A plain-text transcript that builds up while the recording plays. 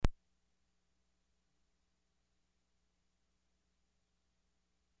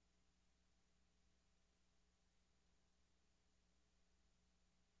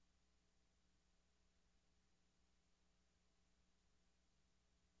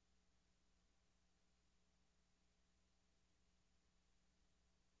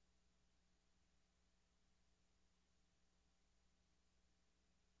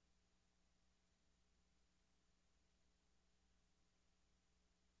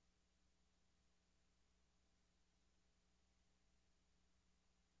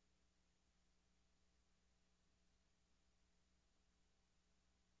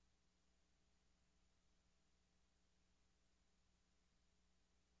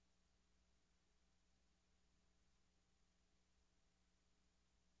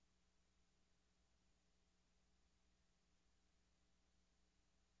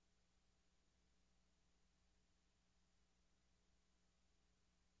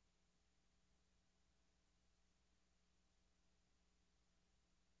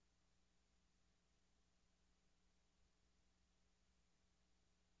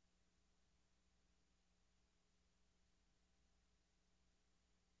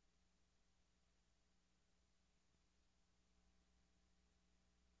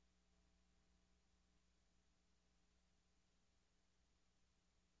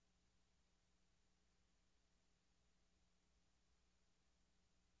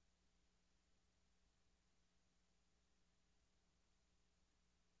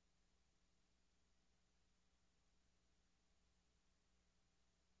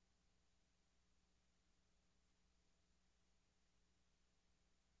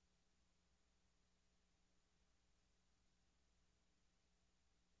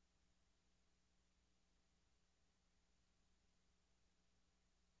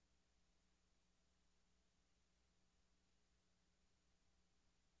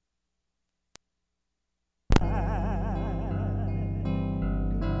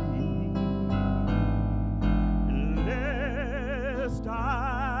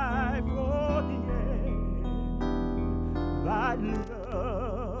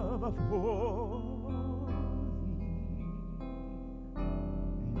love for thee,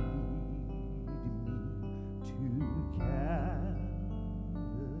 lead me to Calvary.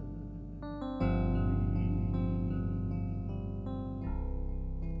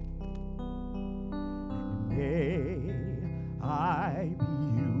 And may I be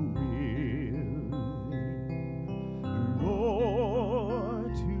willing,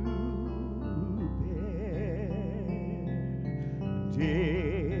 Lord, to bear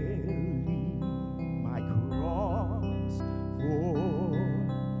daily my cross for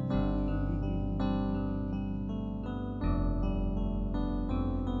thee,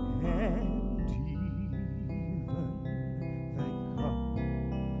 and even thy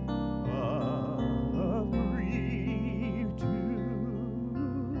cup of grief to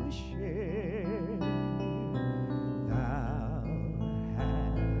share. Thou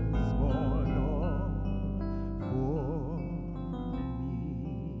hast borne all for me,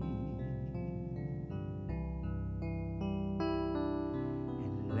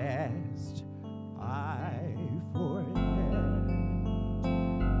 and lest I forget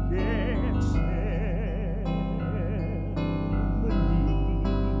Gethsemane,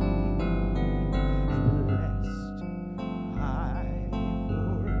 and lest I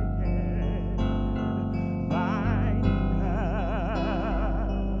forget thine agony,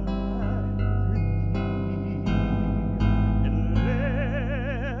 and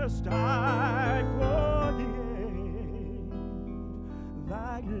lest I forget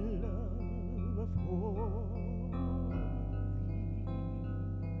thy love for thee,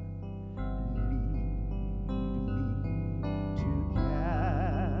 lead me to Calvary.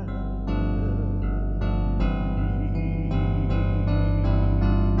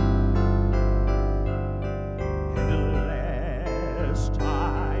 And lest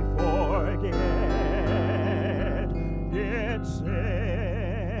I forget Gethsemane,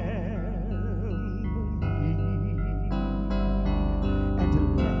 and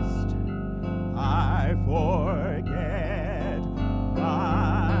lest I forget thine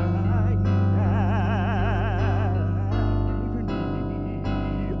agony,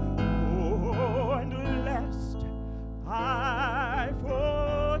 oh, and lest I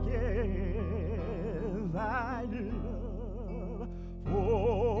forget thy love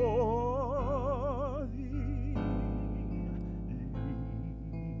for thee, lead me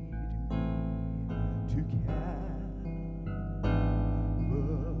to Calvary,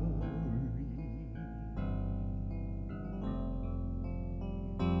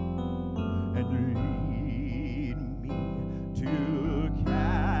 and lead me to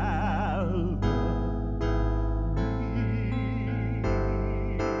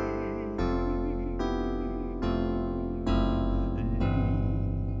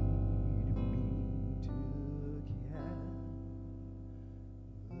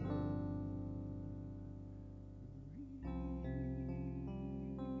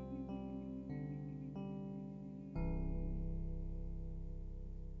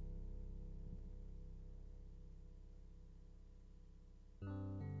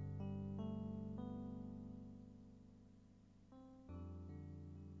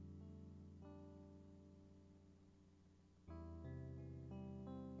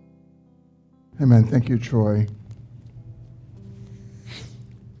Amen. Thank you, Troy.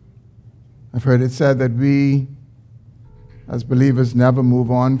 I've heard it said that we, as believers, never move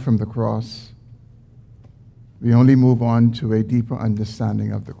on from the cross. We only move on to a deeper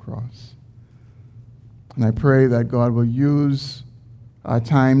understanding of the cross. And I pray that God will use our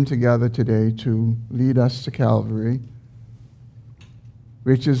time together today to lead us to Calvary,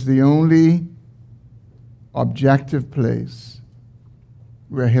 which is the only objective place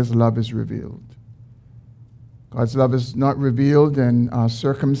where his love is revealed. God's love is not revealed in our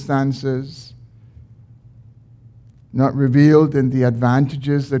circumstances, not revealed in the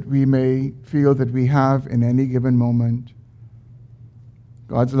advantages that we may feel that we have in any given moment.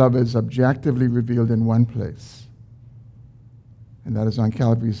 God's love is objectively revealed in one place, and that is on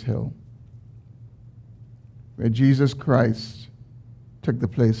Calvary's Hill, where Jesus Christ took the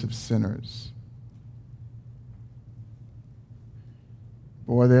place of sinners,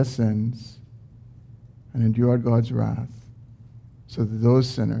 bore their sins, and endured God's wrath, so that those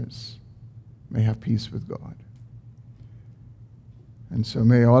sinners may have peace with God. And so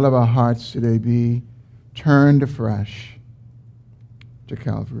may all of our hearts today be turned afresh to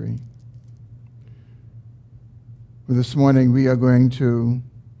Calvary. Well, this morning we are going to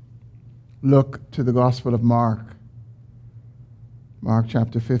look to the Gospel of Mark, Mark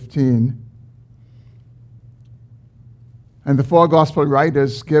chapter 15. And the four Gospel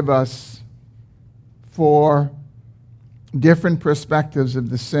writers give us four different perspectives of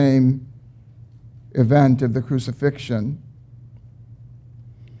the same event of the crucifixion.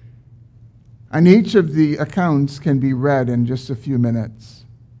 And each of the accounts can be read in just a few minutes.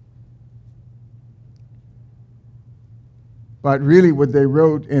 But really what they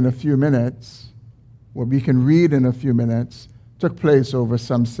wrote in a few minutes, what we can read in a few minutes, took place over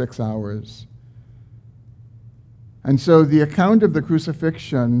some 6 hours. And so the account of the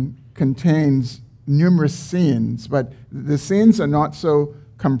crucifixion contains numerous scenes, but the scenes are not so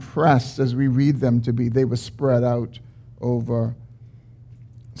compressed as we read them to be. They were spread out over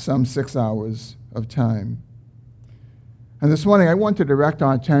some 6 hours of time. And this morning I want to direct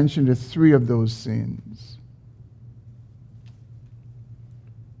our attention to 3 of those scenes.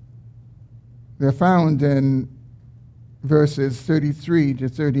 They're found in verses 33 to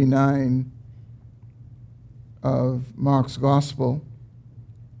 39 of Mark's Gospel,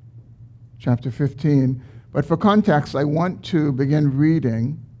 chapter 15. But for context, I want to begin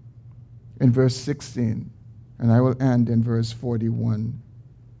reading in verse 16, and I will end in verse 41.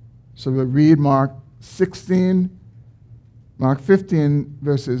 So we'll read Mark 15,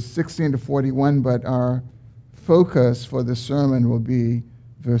 verses 16 to 41, but our focus for the sermon will be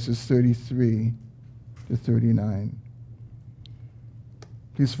verses 33 to 39.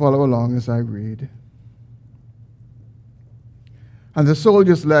 Please follow along as I read. And the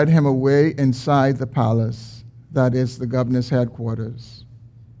soldiers led him away inside the palace, that is, the governor's headquarters.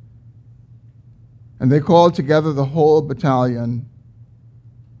 And they called together the whole battalion.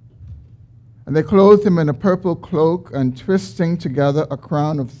 And they clothed him in a purple cloak, and twisting together a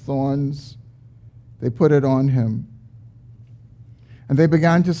crown of thorns, they put it on him. And they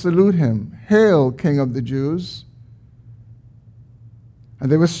began to salute him, "Hail, King of the Jews!"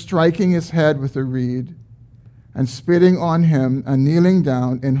 And they were striking his head with a reed, and spitting on him, and kneeling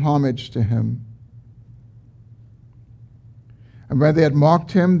down in homage to him. And when they had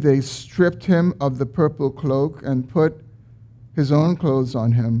mocked him, they stripped him of the purple cloak, and put his own clothes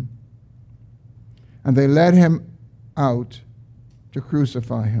on him. And they led him out to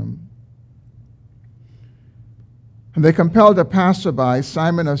crucify him. And they compelled a passerby,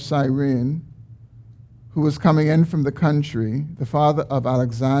 Simon of Cyrene, who was coming in from the country, the father of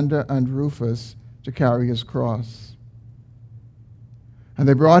Alexander and Rufus, to carry his cross. And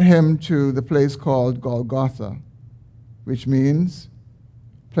they brought him to the place called Golgotha, which means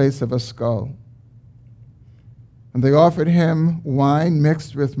place of a skull. And they offered him wine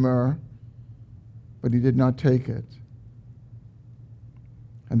mixed with myrrh, but he did not take it.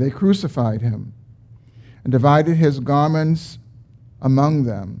 And they crucified him and divided his garments among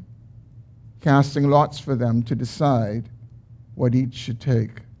them, casting lots for them to decide what each should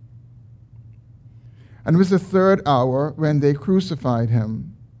take. And it was the 3rd hour when they crucified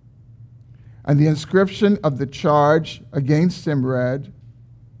him. And the inscription of the charge against him read,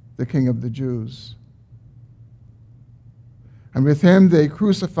 "The King of the Jews." And with him they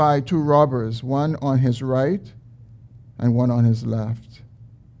crucified 2 robbers, one on his right and one on his left.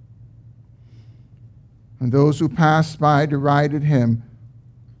 And those who passed by derided him,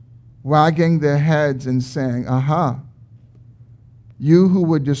 wagging their heads and saying, "Aha! You who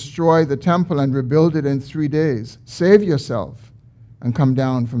would destroy the temple and rebuild it in 3 days, save yourself and come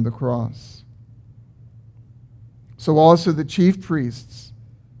down from the cross." So also the chief priests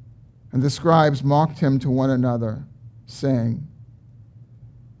and the scribes mocked him to one another, saying,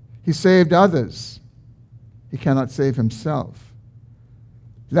 "He saved others. He cannot save himself.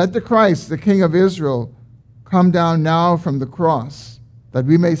 Let the Christ, the King of Israel, come down now from the cross, that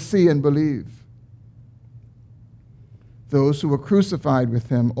we may see and believe." Those who were crucified with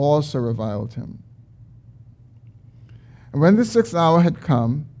him also reviled him. And when the 6th hour had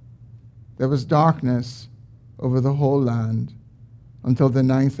come, there was darkness over the whole land until the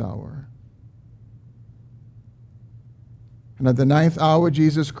 9th hour. And at the 9th hour,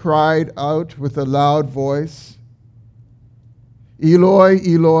 Jesus cried out with a loud voice, "Eloi,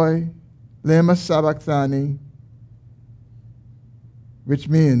 Eloi, lema sabachthani," which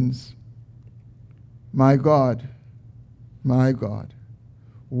means, my God,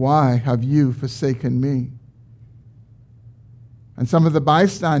 why have you forsaken me?" And some of the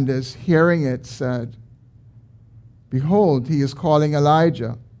bystanders, hearing it, said, "Behold, he is calling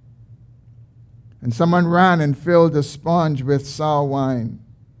Elijah." And someone ran and filled a sponge with sour wine,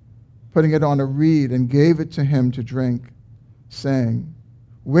 putting it on a reed, and gave it to him to drink, saying,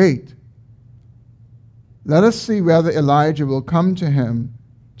 "Wait, let us see whether Elijah will come to him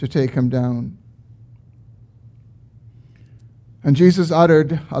to take him down." And Jesus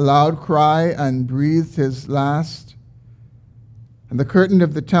uttered a loud cry and breathed his last, and the curtain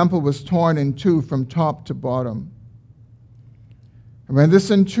of the temple was torn in 2 from top to bottom. And when the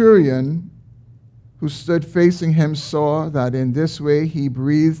centurion who stood facing him saw that in this way he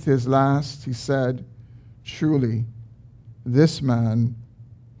breathed his last, he said, "Truly, this man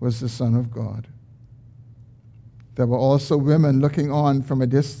was the Son of God." There were also women looking on from a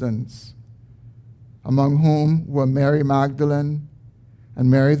distance, among whom were Mary Magdalene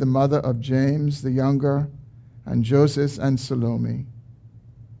and Mary, the mother of James the younger, and Joseph and Salome.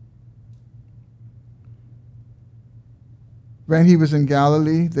 When he was in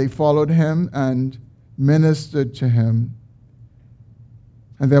Galilee, they followed him and ministered to him.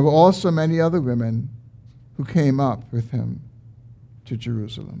 And there were also many other women who came up with him to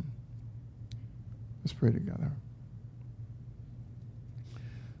Jerusalem. Let's pray together.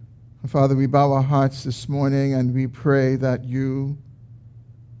 Father, we bow our hearts this morning and we pray that you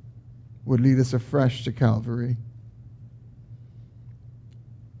would lead us afresh to Calvary.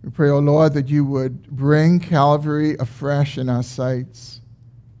 We pray, O Lord, that you would bring Calvary afresh in our sights,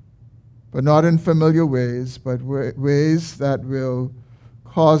 but not in familiar ways, but ways that will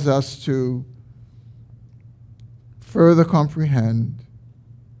cause us to further comprehend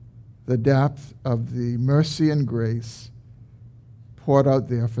the depth of the mercy and grace poured out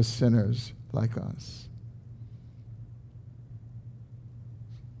there for sinners like us.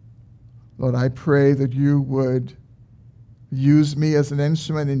 Lord, I pray that you would use me as an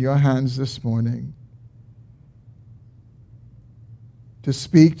instrument in your hands this morning to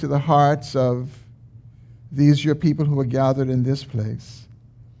speak to the hearts of these your people who are gathered in this place.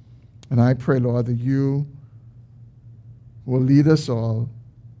 And I pray, Lord, that you will lead us all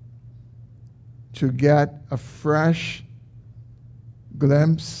to get a fresh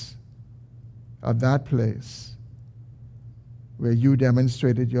glimpse of that place where you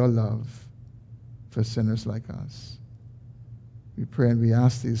demonstrated your love for sinners like us. We pray and we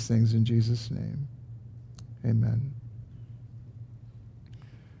ask these things in Jesus' name. Amen.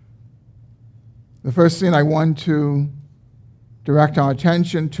 The first thing I want to direct our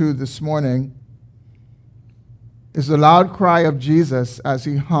attention to this morning is the loud cry of Jesus as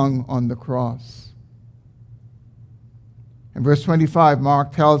he hung on the cross. In verse 25,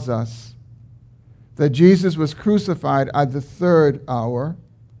 Mark tells us that Jesus was crucified at the 3rd hour,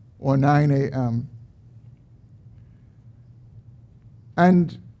 or 9 a.m.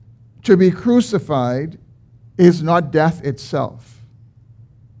 And to be crucified is not death itself.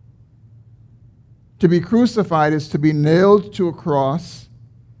 To be crucified is to be nailed to a cross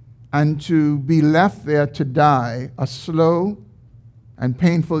and to be left there to die a slow and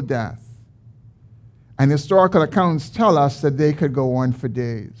painful death. And historical accounts tell us that they could go on for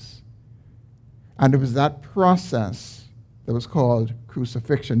days. And it was that process that was called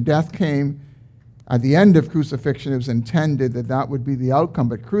crucifixion. Death came at the end of crucifixion. It was intended that that would be the outcome,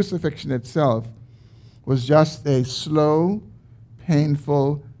 but crucifixion itself was just a slow,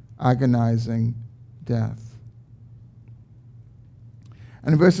 painful, agonizing death.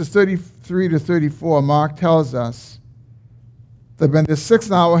 And in verses 33 to 34, Mark tells us that when the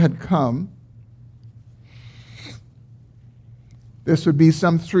 6th hour had come, this would be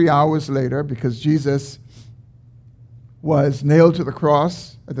some 3 hours later, because Jesus was nailed to the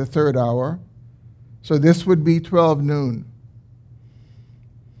cross at the 3rd hour. So this would be 12 noon.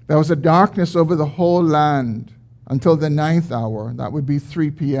 There was a darkness over the whole land until the 9th hour. That would be 3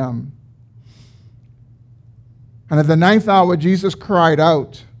 p.m. And at the 9th hour, Jesus cried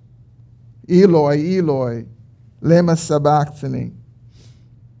out, "Eloi, Eloi, lema sabachthani,"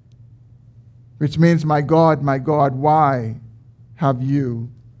 which means, my God, why have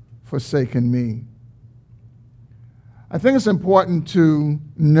you forsaken me?" I think it's important to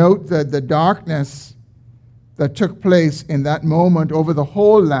note that the darkness that took place in that moment over the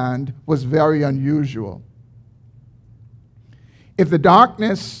whole land was very unusual. If the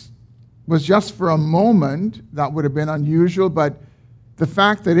darkness was just for a moment, that would have been unusual, but the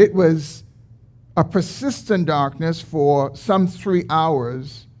fact that it was a persistent darkness for some 3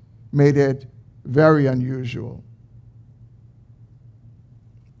 hours made it very unusual.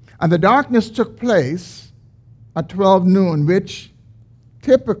 And the darkness took place at 12 noon, which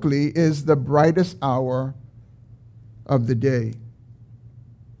typically is the brightest hour of the day.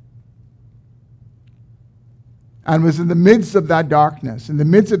 And was in the midst of that darkness, in the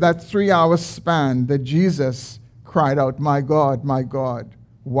midst of that 3-hour span, that Jesus cried out, my God,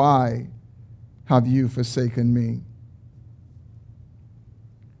 why have you forsaken me?"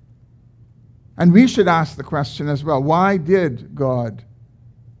 And we should ask the question as well, why did God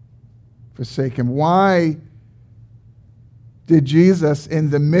forsake him? Why did Jesus, in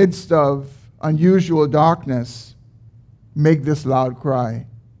the midst of unusual darkness, make this loud cry?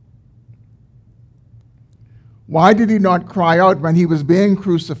 Why did he not cry out when he was being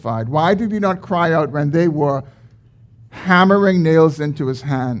crucified? Why did he not cry out when they were hammering nails into his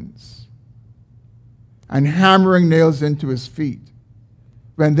hands and hammering nails into his feet?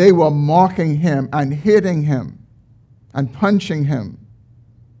 When they were mocking him and hitting him and punching him?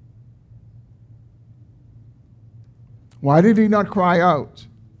 Why did he not cry out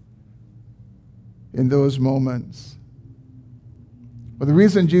in those moments? Well, the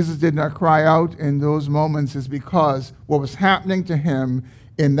reason Jesus did not cry out in those moments is because what was happening to him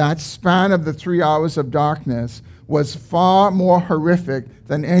in that span of the 3 hours of darkness was far more horrific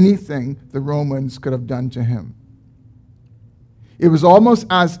than anything the Romans could have done to him. It was almost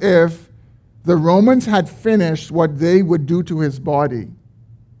as if the Romans had finished what they would do to his body.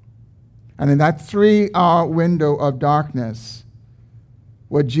 And in that 3-hour window of darkness,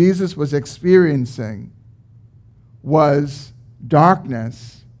 what Jesus was experiencing was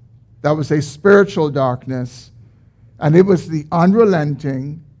darkness. That was a spiritual darkness. And it was the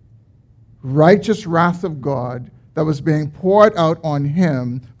unrelenting, righteous wrath of God that was being poured out on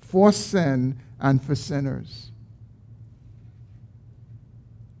him for sin and for sinners.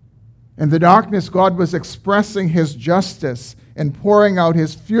 In the darkness, God was expressing his justice and pouring out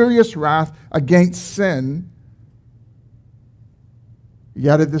his furious wrath against sin.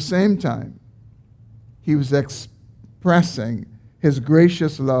 Yet at the same time, he was expressing his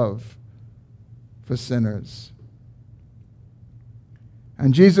gracious love for sinners.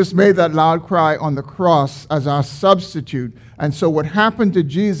 And Jesus made that loud cry on the cross as our substitute. And so what happened to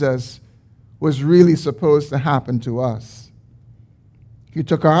Jesus was really supposed to happen to us. He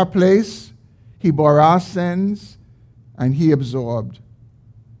took our place, he bore our sins, and he absorbed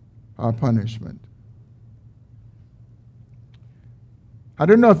our punishment. I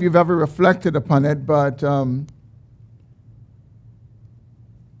don't know if you've ever reflected upon it, but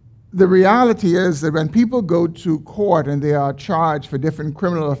the reality is that when people go to court and they are charged for different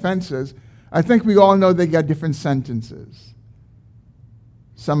criminal offenses, I think we all know they get different sentences.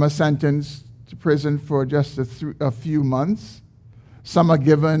 Some are sentenced to prison for just a few months. Some are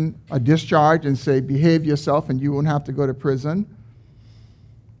given a discharge and say, behave yourself and you won't have to go to prison.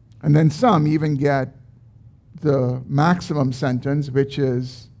 And then some even get the maximum sentence, which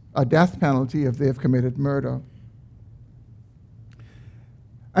is a death penalty if they have committed murder.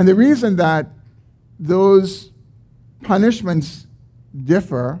 And the reason that those punishments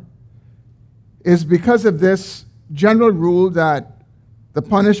differ is because of this general rule that the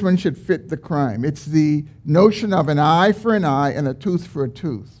punishment should fit the crime. It's the notion of an eye for an eye and a tooth for a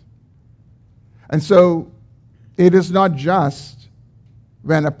tooth. And so it is not just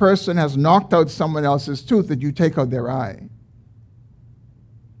when a person has knocked out someone else's tooth that you take out their eye.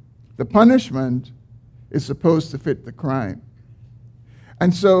 The punishment is supposed to fit the crime.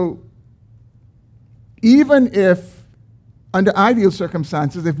 And so even if, under ideal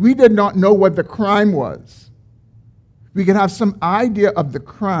circumstances, if we did not know what the crime was, we could have some idea of the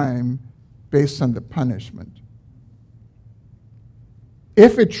crime based on the punishment.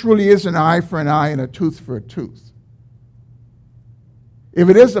 If it truly is an eye for an eye and a tooth for a tooth, if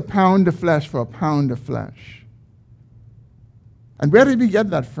it is a pound of flesh for a pound of flesh. And where did we get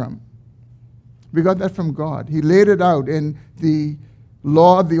that from? We got that from God. He laid it out in the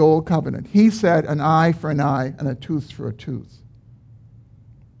law of the old covenant. He said an eye for an eye and a tooth for a tooth.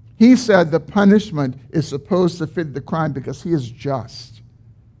 He said the punishment is supposed to fit the crime because he is just.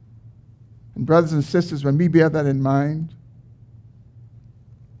 And brothers and sisters, when we bear that in mind,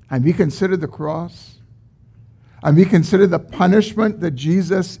 and we consider the cross, and we consider the punishment that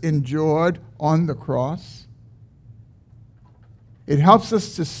Jesus endured on the cross, it helps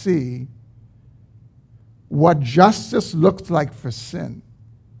us to see what justice looked like for sin.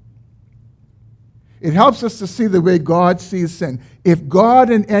 It helps us to see the way God sees sin. If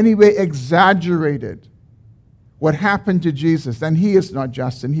God in any way exaggerated what happened to Jesus, then he is not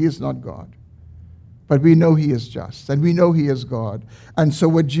just and he is not God. But we know he is just and we know he is God. And so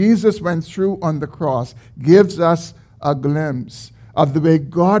what Jesus went through on the cross gives us a glimpse of the way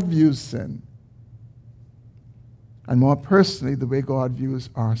God views sin. And more personally, the way God views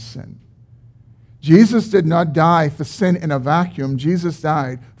our sin. Jesus did not die for sin in a vacuum. Jesus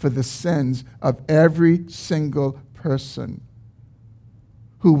died for the sins of every single person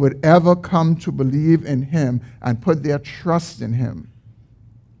who would ever come to believe in him and put their trust in him.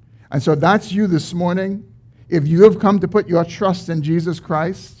 And so if that's you this morning, if you have come to put your trust in Jesus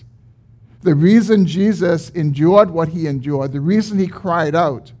Christ, the reason Jesus endured what he endured, the reason he cried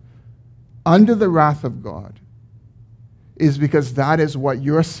out under the wrath of God, is because that is what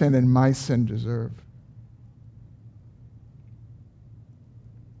your sin and my sin deserve.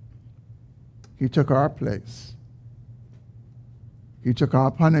 He took our place. He took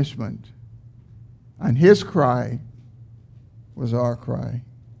our punishment. And his cry was our cry.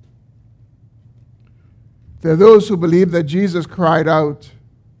 There are those who believe that Jesus cried out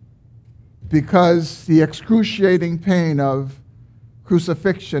because the excruciating pain of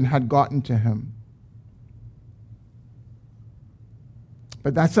crucifixion had gotten to him.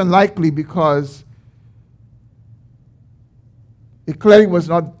 But that's unlikely because it clearly was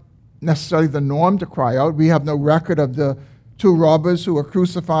not necessarily the norm to cry out. We have no record of the two robbers who were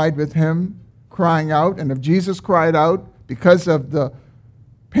crucified with him crying out. And if Jesus cried out because of the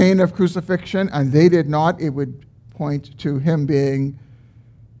pain of crucifixion and they did not, it would point to him being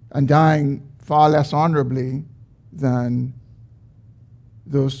and dying far less honorably than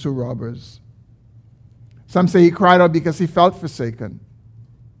those two robbers. Some say he cried out because he felt forsaken.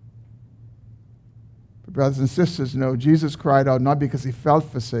 But brothers and sisters, no, Jesus cried out not because he felt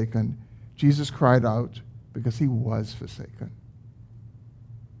forsaken. Jesus cried out because he was forsaken.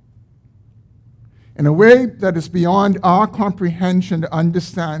 In a way that is beyond our comprehension to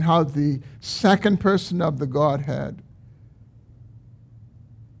understand how the second person of the Godhead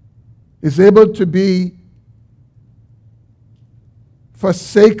is able to be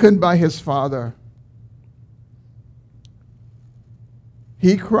forsaken by his Father.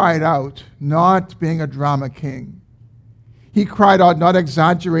 He cried out, not being a drama king. He cried out, not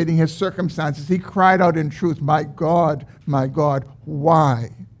exaggerating his circumstances. He cried out in truth, my God, why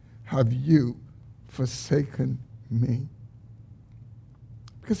have you forsaken me?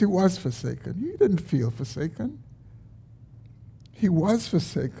 Because he was forsaken. He didn't feel forsaken. He was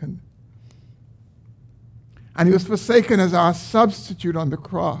forsaken. And he was forsaken as our substitute on the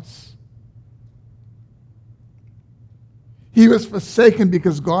cross. He was forsaken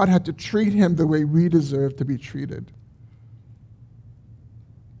because God had to treat him the way we deserve to be treated.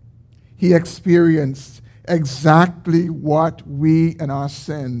 He experienced exactly what we and our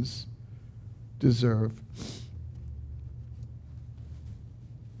sins deserve.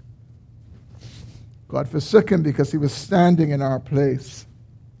 God forsook him because he was standing in our place.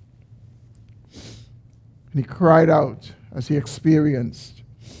 And he cried out as he experienced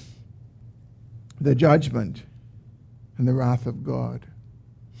the judgment and the wrath of God.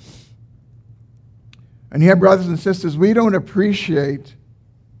 And here, brothers and sisters, we don't appreciate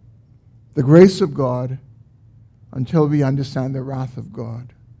the grace of God until we understand the wrath of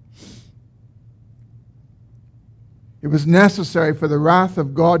God. It was necessary for the wrath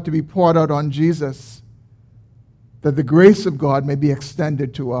of God to be poured out on Jesus, that the grace of God may be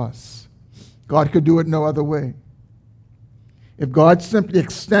extended to us. God could do it no other way. If God simply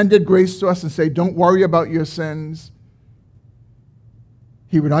extended grace to us and say, don't worry about your sins,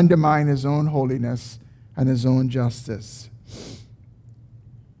 he would undermine his own holiness and his own justice.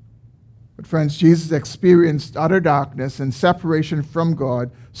 But friends, Jesus experienced utter darkness and separation from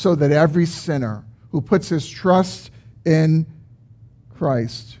God so that every sinner who puts his trust in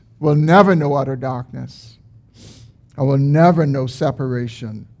Christ will never know utter darkness. I will never know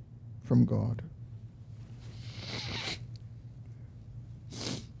separation from God.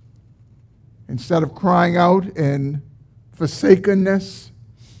 Instead of crying out in forsakenness,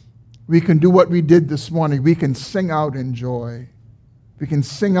 we can do what we did this morning. We can sing out in joy. We can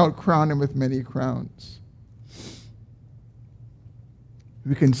sing out, crown him with many crowns.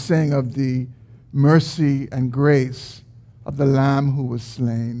 We can sing of the mercy and grace of the Lamb who was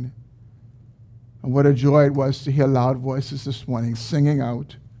slain. And what a joy it was to hear loud voices this morning singing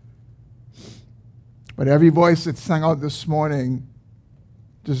out. But every voice that sang out this morning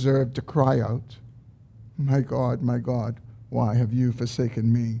deserved to cry out, my God, why have you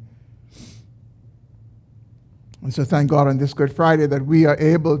forsaken me? And so thank God on this Good Friday that we are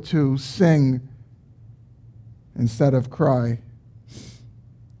able to sing instead of cry.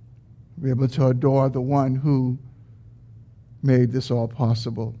 We're able to adore the one who made this all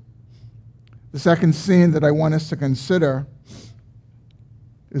possible. The second scene that I want us to consider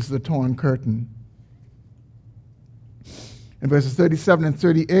is the torn curtain. In verses 37 and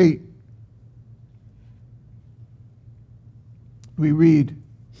 38, we read,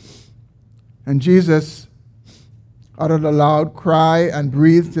 and Jesus uttered a loud cry and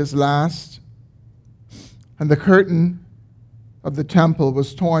breathed his last, and the curtain of the temple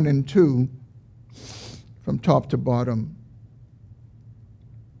was torn in two from top to bottom.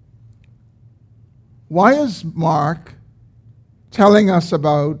 Why is Mark telling us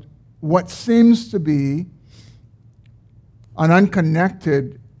about what seems to be an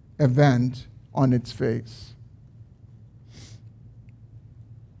unconnected event on its face?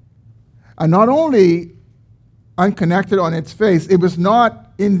 And not only unconnected on its face, it was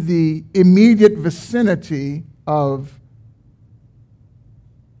not in the immediate vicinity of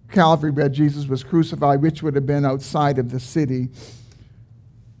Calvary where Jesus was crucified, which would have been outside of the city.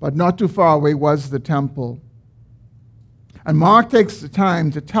 But not too far away was the temple. And Mark takes the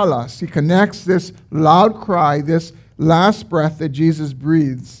time to tell us, he connects this loud cry, this last breath that Jesus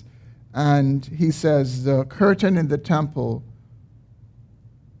breathes, and he says the curtain in the temple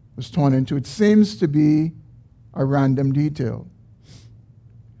was torn into. It seems to be a random detail.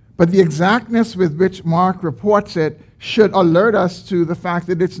 But the exactness with which Mark reports it should alert us to the fact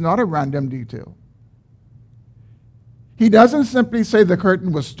that it's not a random detail. He doesn't simply say the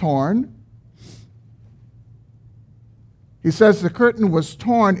curtain was torn. He says the curtain was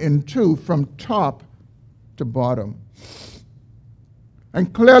torn in two from top to bottom.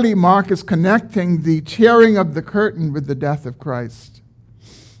 And clearly Mark is connecting the tearing of the curtain with the death of Christ.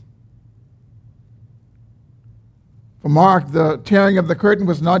 For Mark, the tearing of the curtain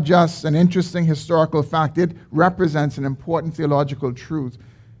was not just an interesting historical fact. It represents an important theological truth.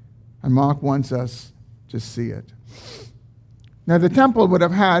 And Mark wants us to see it. Now, the temple would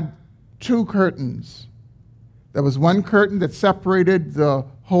have had two curtains. There was one curtain that separated the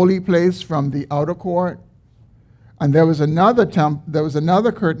holy place from the outer court. And there was another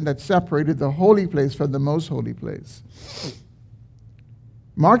curtain that separated the holy place from the most holy place.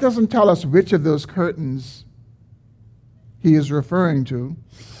 Mark doesn't tell us which of those curtains he is referring to.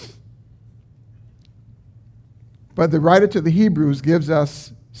 But the writer to the Hebrews gives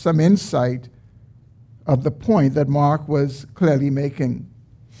us some insight of the point that Mark was clearly making.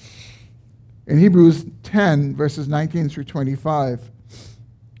 In Hebrews 10, verses 19 through 25,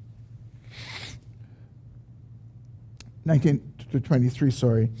 19 to 23,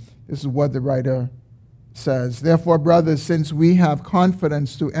 this is what the writer says. Therefore, brothers, since we have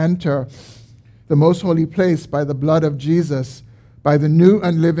confidence to enter the most holy place by the blood of Jesus, by the new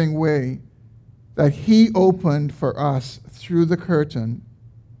and living way that he opened for us through the curtain,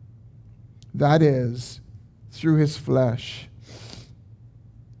 that is, through his flesh.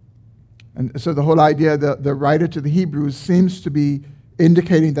 And so the whole idea, the writer to the Hebrews seems to be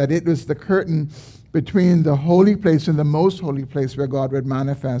indicating that it was the curtain between the holy place and the most holy place where God would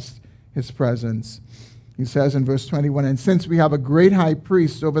manifest his presence. He says in verse 21, and since we have a great high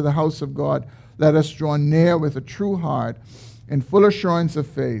priest over the house of God, let us draw near with a true heart in full assurance of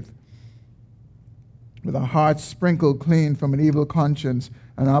faith, with our hearts sprinkled clean from an evil conscience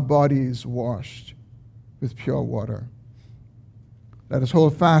and our bodies washed with pure water. Let us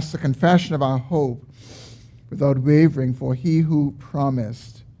hold fast the confession of our hope without wavering, for he who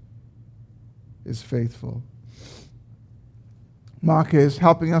promised is faithful. Mark is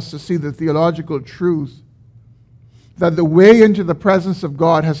helping us to see the theological truth that the way into the presence of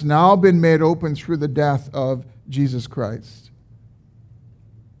God has now been made open through the death of Jesus Christ.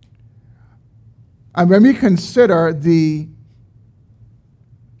 And when we consider the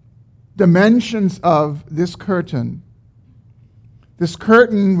dimensions of this curtain,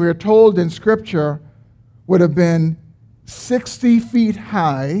 we're told in Scripture, would have been 60 feet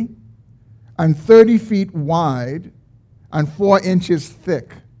high and 30 feet wide and 4 inches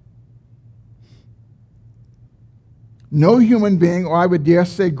thick. No human being, or I would dare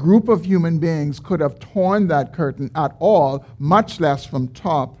say group of human beings, could have torn that curtain at all, much less from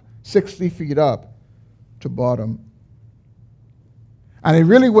top, 60 feet up, to bottom. And it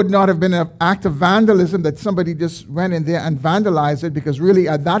really would not have been an act of vandalism that somebody just went in there and vandalized it, because really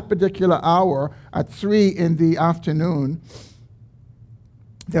at that particular hour, at 3 in the afternoon,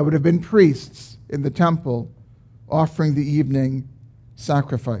 there would have been priests in the temple offering the evening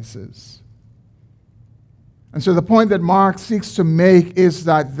sacrifices. And so the point that Mark seeks to make is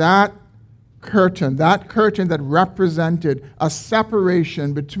that curtain that represented a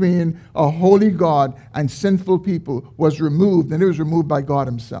separation between a holy God and sinful people was removed, and it was removed by God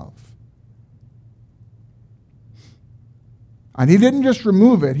himself. And he didn't just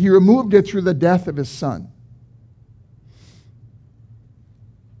remove it, he removed it through the death of his Son.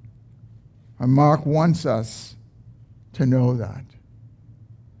 And Mark wants us to know that.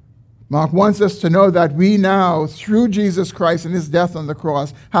 Mark wants us to know that we now, through Jesus Christ and his death on the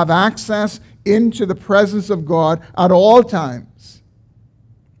cross, have access into the presence of God at all times.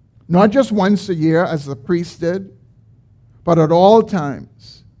 Not just once a year, as the priest did, but at all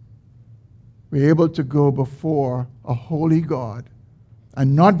times. We're able to go before a holy God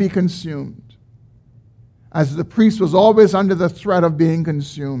and not be consumed, as the priest was always under the threat of being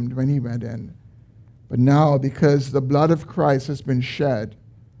consumed when he went in. But now, because the blood of Christ has been shed,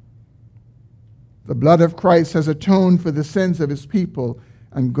 the blood of Christ has atoned for the sins of his people,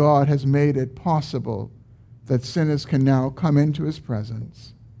 and God has made it possible that sinners can now come into his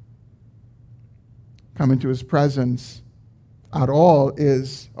presence. Come into his presence at all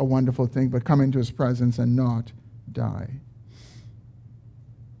is a wonderful thing, but come into his presence and not die.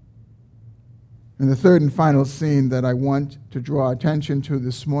 And the third and final scene that I want to draw attention to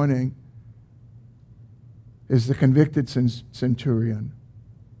this morning is the convicted centurion.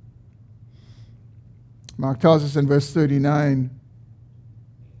 Mark tells us in verse 39,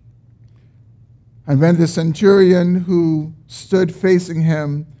 and when the centurion who stood facing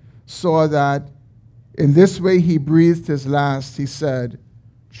him saw that in this way he breathed his last, he said,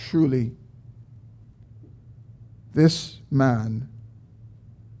 truly, this man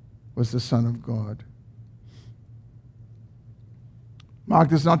was the Son of God. Mark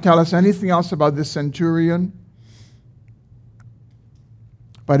does not tell us anything else about this centurion,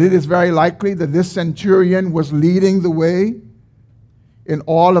 but it is very likely that this centurion was leading the way in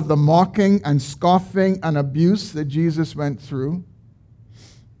all of the mocking and scoffing and abuse that Jesus went through.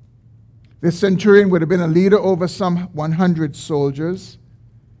 This centurion would have been a leader over some 100 soldiers,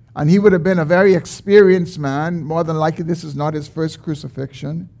 and he would have been a very experienced man. More than likely, this is not his first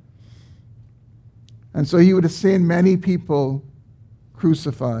crucifixion. And so he would have seen many people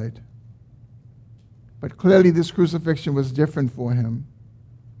crucified. But clearly, this crucifixion was different for him.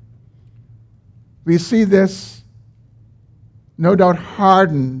 We see this, no doubt,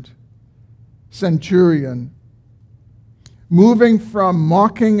 hardened centurion moving from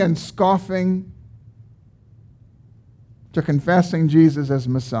mocking and scoffing to confessing Jesus as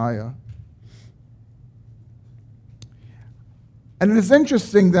Messiah. And it is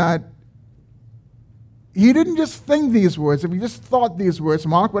interesting that he didn't just think these words. If he just thought these words,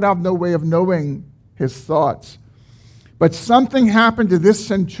 Mark would have no way of knowing his thoughts. But something happened to this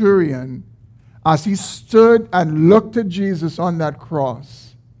centurion as he stood and looked at Jesus on that cross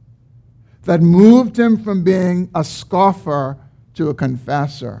that moved him from being a scoffer to a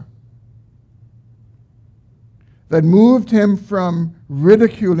confessor, that moved him from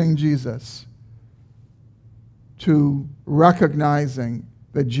ridiculing Jesus to recognizing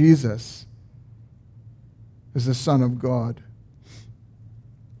that Jesus is the Son of God.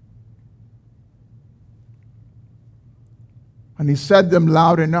 And he said them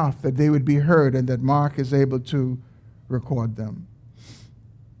loud enough that they would be heard and that Mark is able to record them.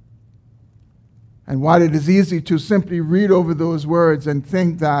 And while it is easy to simply read over those words and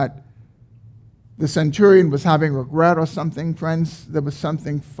think that the centurion was having regret or something, friends, there was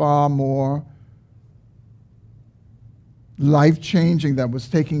something far more life-changing that was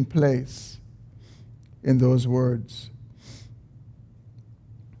taking place in those words.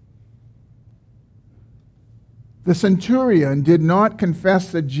 The centurion did not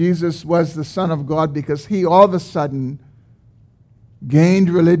confess that Jesus was the Son of God because he all of a sudden gained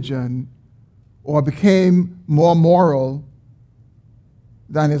religion or became more moral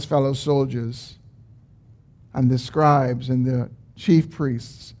than his fellow soldiers and the scribes and the chief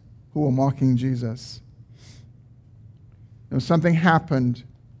priests who were mocking Jesus. You know, something happened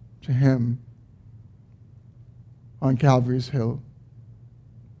to him on Calvary's Hill.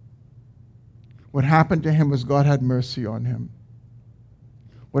 What happened to him was God had mercy on him.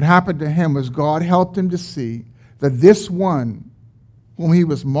 What happened to him was God helped him to see that this one whom he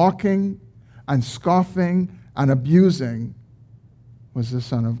was mocking and scoffing and abusing was the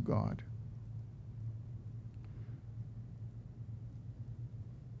Son of God.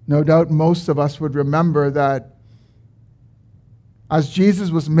 No doubt most of us would remember that as Jesus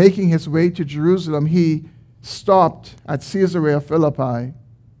was making his way to Jerusalem, he stopped at Caesarea Philippi.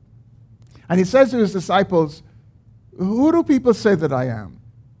 And he says to his disciples, "Who do people say that I am?"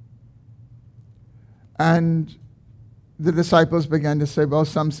 And the disciples began to say, "Well,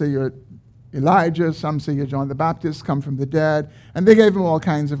 some say you're Elijah, some say you're John the Baptist, come from the dead." And they gave him all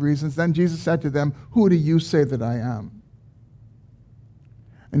kinds of reasons. Then Jesus said to them, "Who do you say that I am?"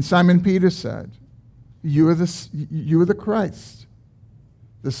 And Simon Peter said, you are the Christ,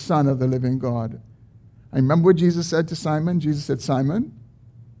 the Son of the living God." I remember what Jesus said to Simon. Jesus said, "Simon,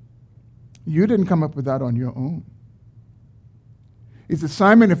 you didn't come up with that on your own." He said,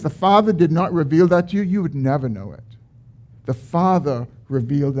 "Simon, if the Father did not reveal that to you, you would never know it. The Father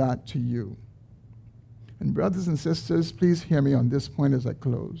revealed that to you." And brothers and sisters, please hear me on this point as I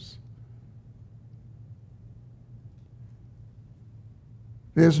close.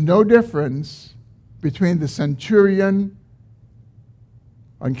 There's no difference between the centurion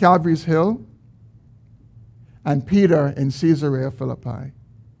on Calvary's Hill and Peter in Caesarea Philippi.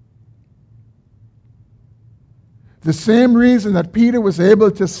 The same reason that Peter was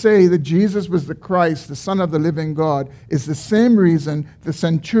able to say that Jesus was the Christ, the Son of the living God, is the same reason the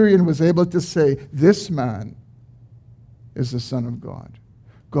centurion was able to say, "This man is the Son of God."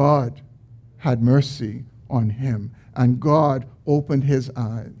 God had mercy on him, and God opened his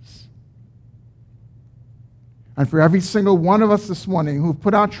eyes. And for every single one of us this morning who've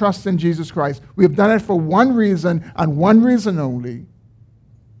put our trust in Jesus Christ, we have done it for one reason and one reason only.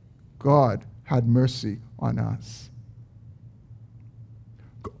 God had mercy on us.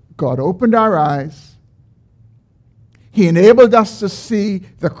 God opened our eyes. He enabled us to see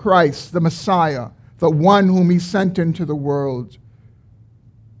the Christ, the Messiah, the one whom he sent into the world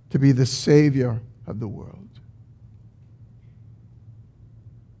to be the Savior of the world.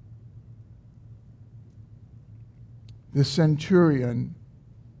 The centurion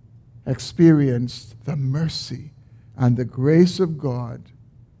experienced the mercy and the grace of God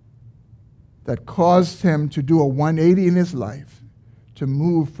that caused him to do a 180 in his life, to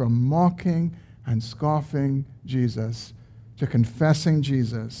move from mocking and scoffing Jesus to confessing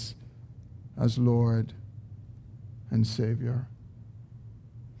Jesus as Lord and Savior.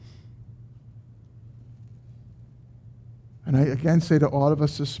 And I again say to all of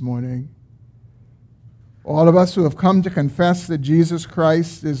us this morning, all of us who have come to confess that Jesus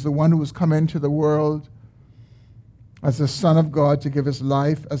Christ is the one who has come into the world as the Son of God to give his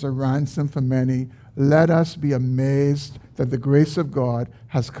life as a ransom for many, let us be amazed that the grace of God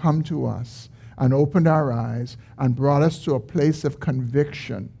has come to us and opened our eyes and brought us to a place of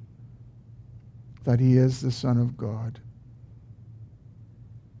conviction that he is the Son of God.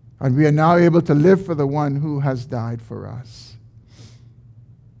 And we are now able to live for the one who has died for us.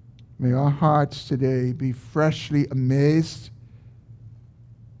 May our hearts today be freshly amazed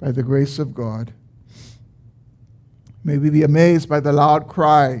by the grace of God. May we be amazed by the loud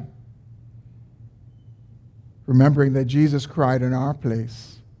cry, remembering that Jesus cried in our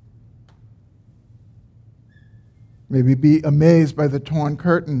place. May we be amazed by the torn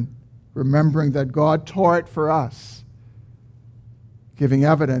curtain, remembering that God tore it for us, giving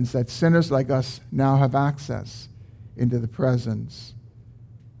evidence that sinners like us now have access into the presence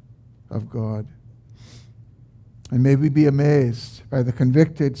of God. And may we be amazed by the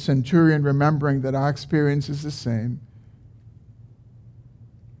convicted centurion, remembering that our experience is the same.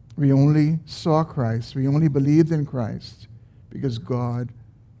 We only saw Christ, we only believed in Christ because God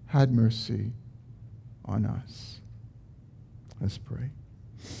had mercy on us. Let's pray.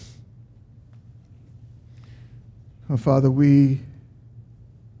 Oh, Father, we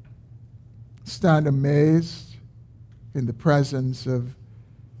stand amazed in the presence of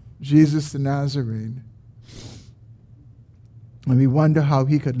Jesus the Nazarene, and we wonder how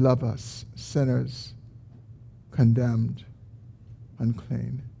he could love us, sinners, condemned,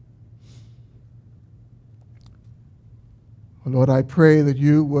 unclean. Oh, Lord, I pray that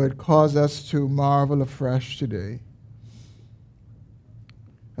you would cause us to marvel afresh today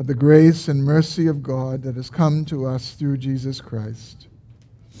at the grace and mercy of God that has come to us through Jesus Christ.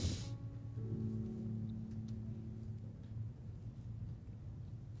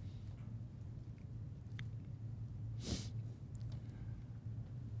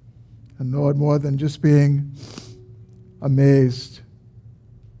 And Lord, more than just being amazed,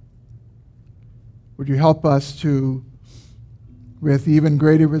 would you help us to, with even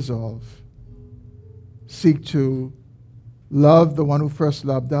greater resolve, seek to love the one who first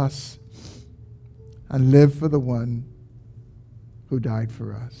loved us and live for the one who died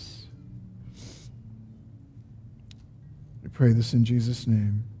for us. We pray this in Jesus'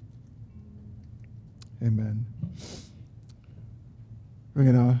 name. Amen. We're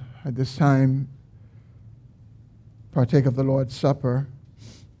going to, at this time, partake of the Lord's Supper.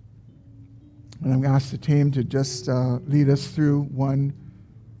 And I'm going to ask the team to just lead us through one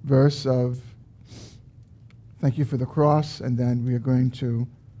verse of thank you for the cross, and then we are going to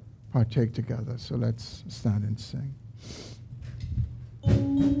partake together. So let's stand and sing.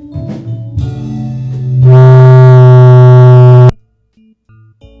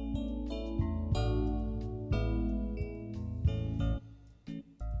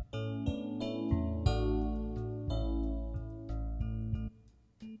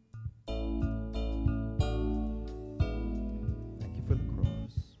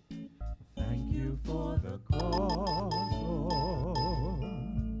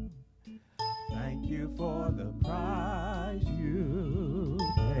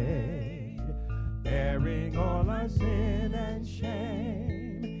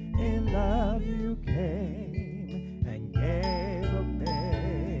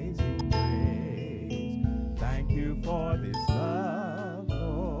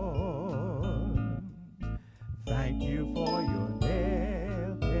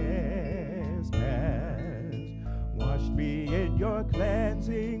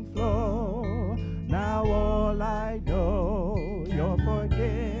 Your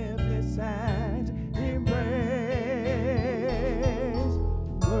forgiveness and embrace.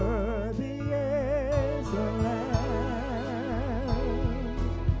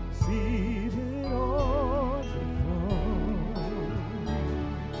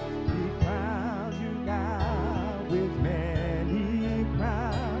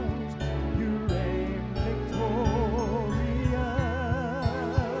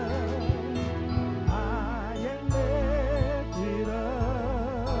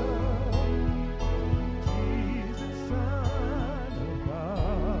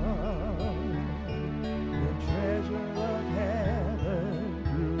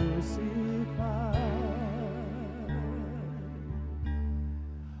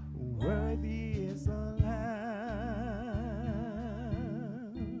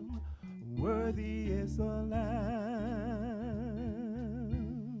 Worthy is the Lamb.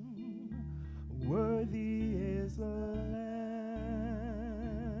 Worthy is the Lamb.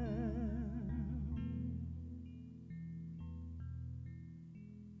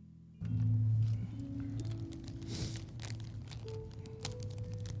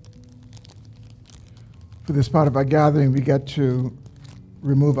 For this part of our gathering, we get to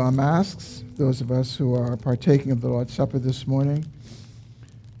remove our masks, those of us who are partaking of the Lord's Supper this morning.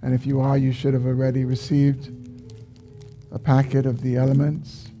 And if you are, you should have already received a packet of the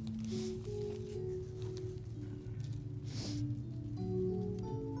elements.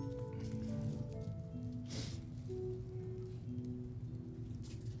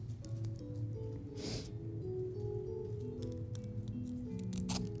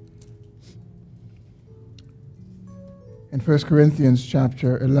 In 1 Corinthians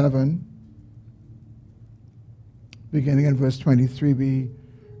chapter 11, beginning in verse 23, we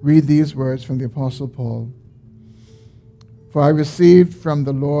read these words from the Apostle Paul. For I received from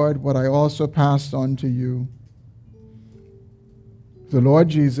the Lord what I also passed on to you. The Lord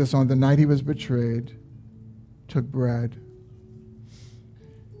Jesus, on the night he was betrayed, took bread.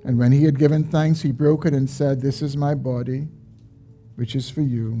 And when he had given thanks, he broke it and said, "This is my body, which is for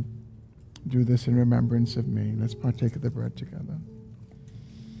you. Do this in remembrance of me." Let's partake of the bread together.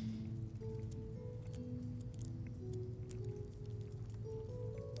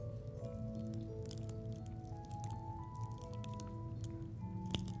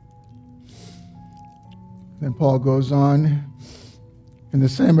 Then Paul goes on. In the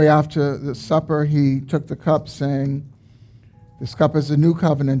same way, after the supper, he took the cup, saying, "This cup is a new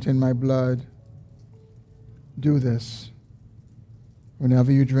covenant in my blood. Do this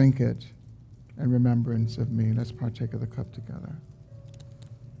whenever you drink it in remembrance of me." Let's partake of the cup together.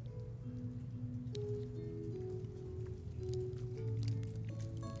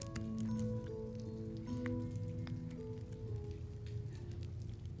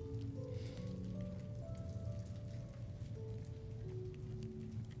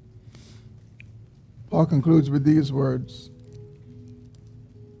 Paul concludes with these words.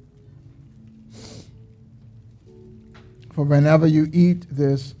 For whenever you eat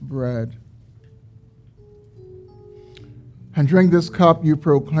this bread and drink this cup, you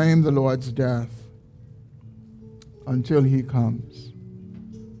proclaim the Lord's death until he comes.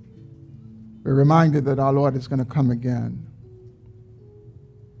 We're reminded that our Lord is going to come again.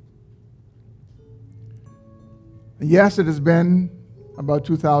 And yes, it has been about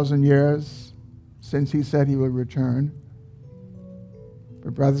 2,000 years since he said he will return.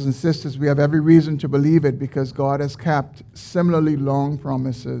 But brothers and sisters, we have every reason to believe it because God has kept similarly long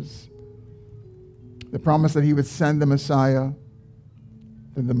promises. The promise that he would send the Messiah,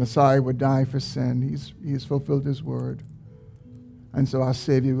 that the Messiah would die for sin. He's fulfilled his word. And so our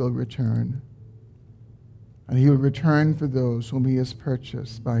Savior will return. And he will return for those whom he has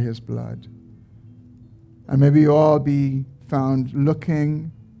purchased by his blood. And may we all be found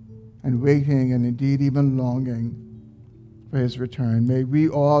looking and waiting and indeed even longing for his return. May we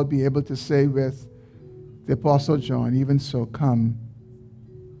all be able to say with the Apostle John, "Even so, come,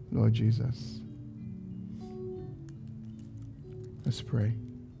 Lord Jesus." Let's pray.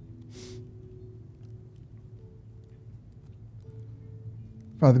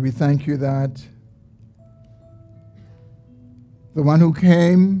 Father, we thank you that the one who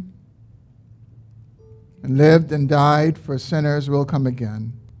came and lived and died for sinners will come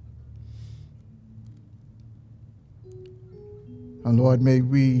again. And Lord, may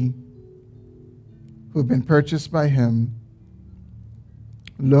we who have been purchased by him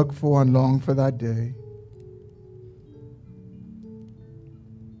look for and long for that day.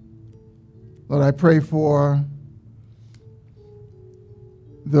 Lord, I pray for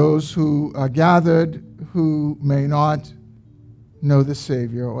those who are gathered who may not know the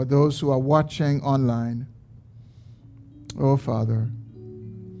Savior, or those who are watching online. Oh, Father,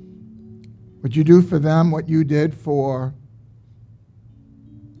 would you do for them what you did for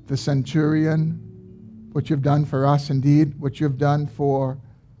the centurion, what you've done for us, indeed, what you've done for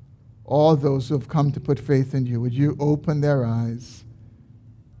all those who have come to put faith in you. Would you open their eyes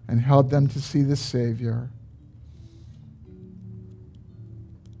and help them to see the Savior,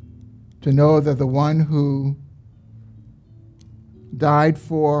 to know that the one who died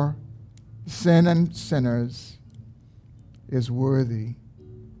for sin and sinners is worthy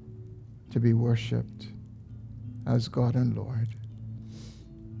to be worshipped as God and Lord.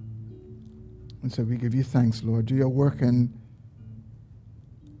 And so we give you thanks, Lord. Do your work in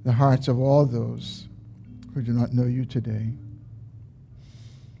the hearts of all those who do not know you today.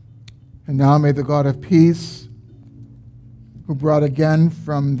 And now may the God of peace, who brought again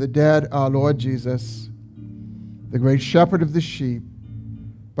from the dead our Lord Jesus, the great shepherd of the sheep,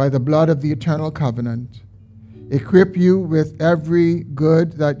 by the blood of the eternal covenant, equip you with every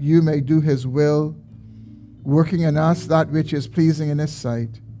good that you may do his will, working in us that which is pleasing in his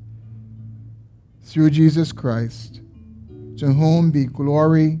sight, through Jesus Christ, to whom be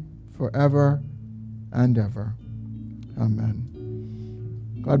glory forever and ever.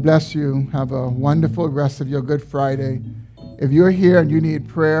 Amen. God bless you. Have a wonderful rest of your Good Friday. If you're here and you need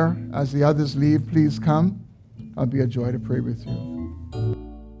prayer as the others leave, please come. I'll be a joy to pray with you.